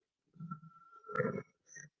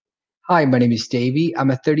Hi, my name is Davey.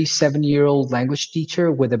 I'm a 37-year-old language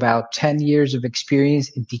teacher with about 10 years of experience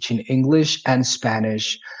in teaching English and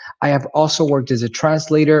Spanish. I have also worked as a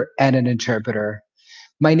translator and an interpreter.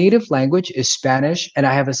 My native language is Spanish, and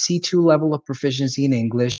I have a C2 level of proficiency in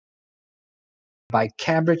English by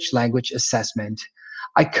Cambridge Language Assessment.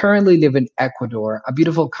 I currently live in Ecuador, a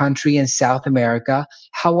beautiful country in South America.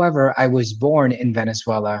 However, I was born in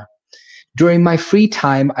Venezuela. During my free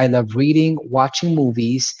time, I love reading, watching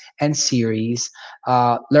movies and series,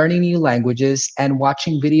 learning new languages, and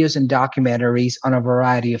watching videos and documentaries on a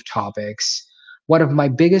variety of topics. One of my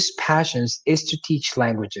biggest passions is to teach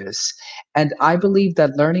languages, and I believe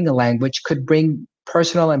that learning a language could bring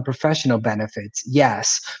personal and professional benefits,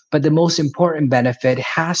 yes, but the most important benefit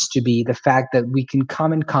has to be the fact that we can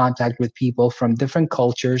come in contact with people from different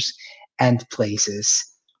cultures and places.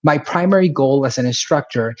 My primary goal as an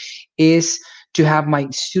instructor is to have my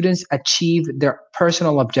students achieve their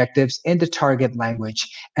personal objectives in the target language.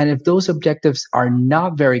 And if those objectives are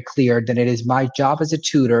not very clear, then it is my job as a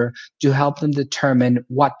tutor to help them determine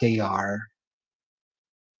what they are.